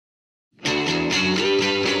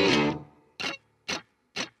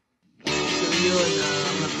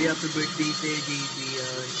happy birthday sa'yo, JB.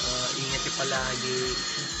 Ingat ka palagi.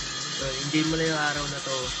 Enjoy mo na yung araw na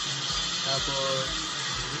to. Tapos,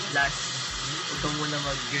 last, huwag ka muna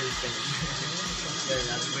mag-girlfriend.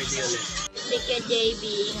 Happy birthday ulit. Thank you, JB.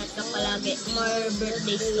 Ingat ka palagi. More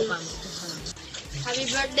birthdays to come.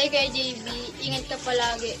 Happy birthday kay JB. Ingat ka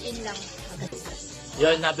palagi. Yun lang.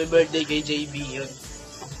 Yun, happy birthday kay JB. Yun.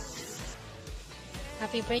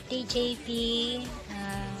 Happy birthday, JB.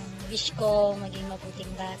 Wish ko maging mabuting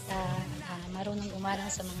bata, marunong umarang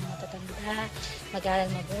sa mga matatanda, mag-aral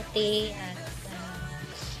mabuti, at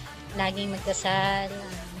laging magdasal,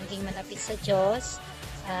 maging malapit sa Diyos,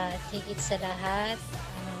 at higit sa lahat,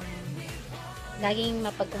 laging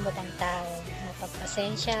mapagkumbabang tao,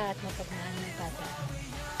 mapagpasensya at mapagmahal ng bata.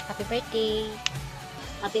 Happy birthday!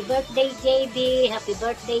 Happy birthday, JB. Happy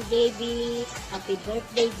birthday, JB. Happy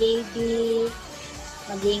birthday, JB.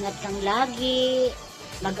 Mag-iingat kang lagi.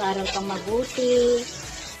 Mag-aral kang mabuti.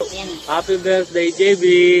 Ayan. Happy birthday, JB!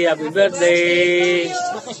 Happy birthday!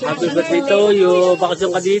 Happy birthday to you!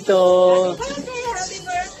 Bakasyon ka dito!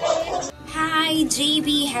 Hi,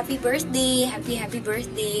 JB! Happy birthday! Happy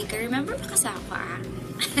birthday! Ka-remember pa ka sa ako,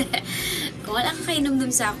 Kung wala ka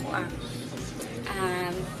kainumdum sa ako,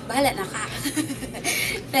 bahala na ka.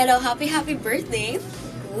 Pero happy birthday!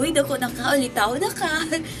 Uy, dako na ka, ulitaw na ka.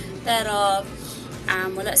 Pero,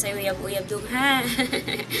 wala sa uyab-uyab dong, ha?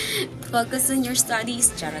 Focus on your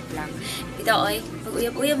studies. Charot lang. Ito, oy, pag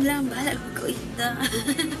uyab-uyab lang, bahala mag-uyab na.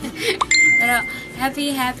 Pero,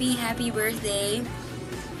 happy birthday.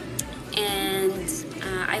 And,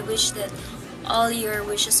 I wish that all your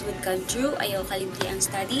wishes would come true. Ayaw kalimti ang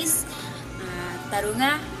studies.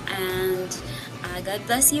 Tarunga. And, God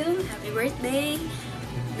bless you. Happy birthday.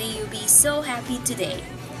 May you be so happy today.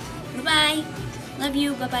 Bye-bye. Love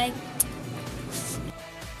you. Bye-bye.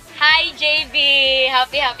 Hi, JB!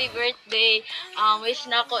 Happy birthday! Wish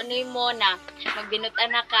na ko ni mo na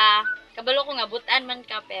magbinutan na ka. Kabalo ko nga, butan man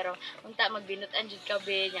ka, pero unta magbinutan jud ka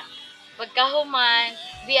be niya. Pagkahuman,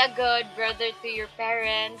 be a good brother to your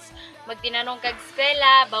parents. Magtinanong kag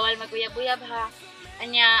eskwela, bawal maguyab-uyab ha.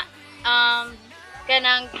 Anya,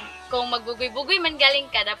 kanang kung magbugoy-bugoy man galing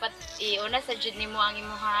ka, dapat iuna sa jud nimo ang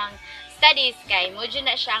imuhang studies kay mo jud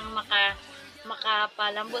na siya ang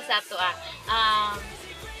makapalambo sa ato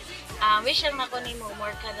wish lang ako ni mo,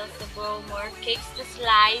 more candles to blow, more cakes to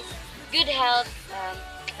slice, good health,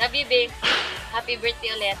 love you, babe. Happy birthday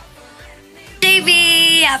ulit. JB!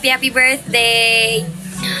 Happy birthday!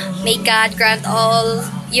 May God grant all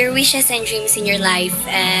your wishes and dreams in your life,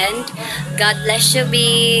 and God bless you,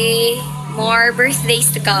 be more birthdays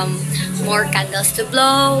to come, more candles to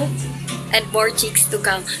blow, and more cheeks to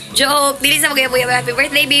come. Joke! Dili sa mag-uyab-uyab. Happy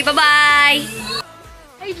birthday, babe! Bye-bye!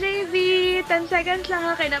 Hi, JB! 10 seconds lang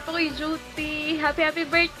ha, kaya na po yung duty. Happy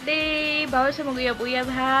birthday! Bawal sa mag-uyab-uyab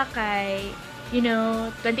ha, kay,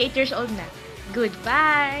 28 years old na.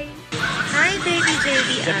 Goodbye! Hi, baby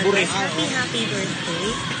JB! Happy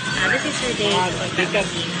birthday! This is your day.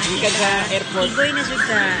 Ika sa airport. Igoy na siya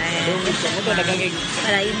ka.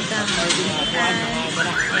 Parayin ka.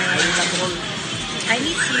 I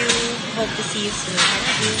miss you. Hope to see you soon. I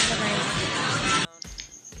love you. Bye-bye.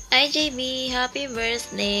 Hi JB, happy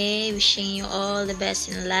birthday. Wishing you all the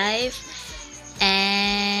best in life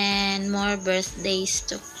and more birthdays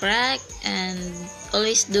to crack, and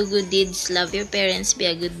always do good deeds, love your parents, be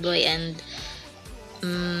a good boy, and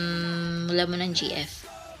wala mo ng GF.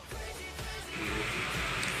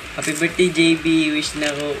 Happy birthday, JB. Wish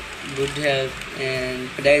na ko good health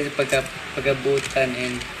and padayon sa pagkabutan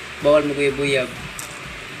and bawal maguyab-uyab.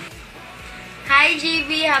 Hi,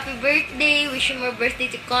 JB! Happy birthday! Wish you more birthday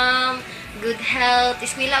to come. Good health.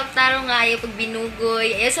 Ismila og taro nga ayaw pag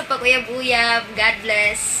binugoy. Ayaw sa pag-uyab-uyab. God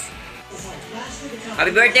bless.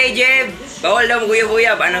 Happy birthday, Jeb! Bawal daw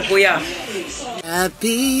maguyab-uyab, anang kuya.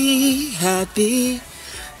 Happy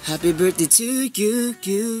birthday to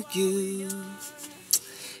you.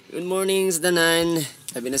 Good morning sa tanan.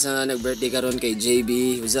 Sabi na sa nag-birthday karon kay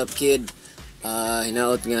JB. What's up, kid?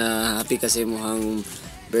 Hinaot nga happy kasi muhang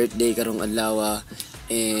birthday karong adlaw,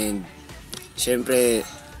 and syempre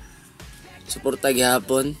suporta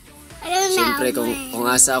gihapon. Syempre kung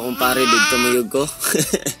asa akong pare dito mayug ko.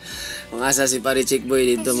 Kung asa si pare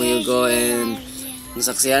Chickboy dito mayug ko, and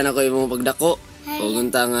nasaksihan ako imong pagdako. O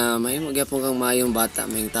gunta nga may magyapon kang mayong bata,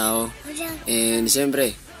 mayong tao. And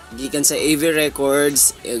syempre gikan sa AV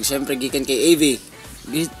Records, syempre gikan kay AV.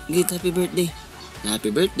 Happy birthday. Happy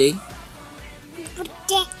birthday.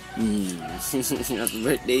 Happy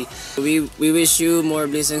birthday. We wish you more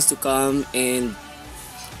blessings to come, and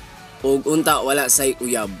ug unta wala say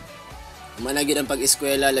uyab. Managid ang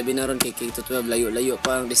pag-eskwela labi na ron kay K-12, layo-layo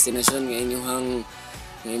pa ang destinasyon nga inyong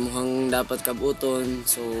May muhang dapat kabuton.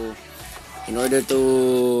 So, in order to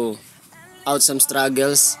out some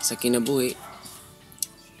struggles sa kinabuhi,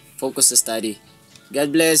 focus sa study.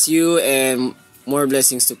 God bless you and more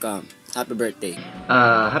blessings to come. Happy birthday.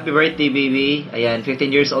 Happy birthday, baby. Ayan,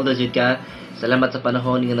 15 years old na jud ka. Salamat sa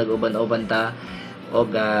panahon nga nag-uban-uban ta.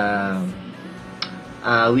 Og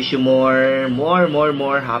wish you more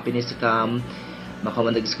happiness to come. Maka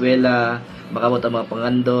man nag-eskwela, makabot ang mga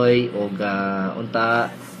pangandoy og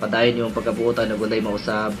unta padayon yung pagkabuotan na gulay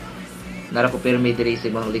mausab. Nara ko pirmi diri sa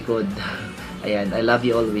imong likod. Ayan, I love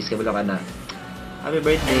you always. Kabalo ka na. Happy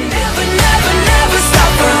birthday. Never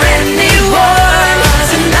stop for anyone.